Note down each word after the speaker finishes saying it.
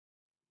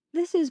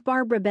This is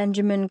Barbara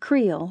Benjamin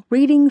Creel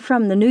reading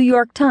from the New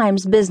York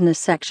Times business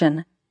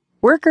section.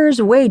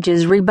 Workers'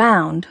 Wages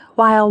Rebound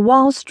While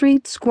Wall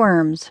Street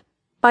Squirms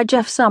by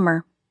Jeff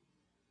Sommer.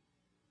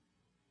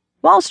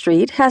 Wall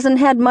Street hasn't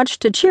had much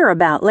to cheer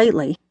about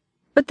lately,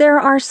 but there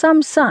are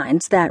some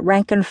signs that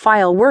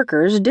rank-and-file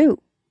workers do.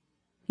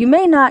 You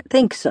may not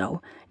think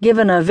so,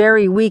 given a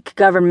very weak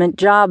government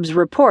jobs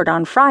report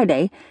on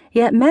Friday,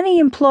 yet many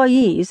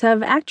employees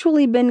have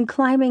actually been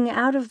climbing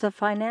out of the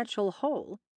financial hole.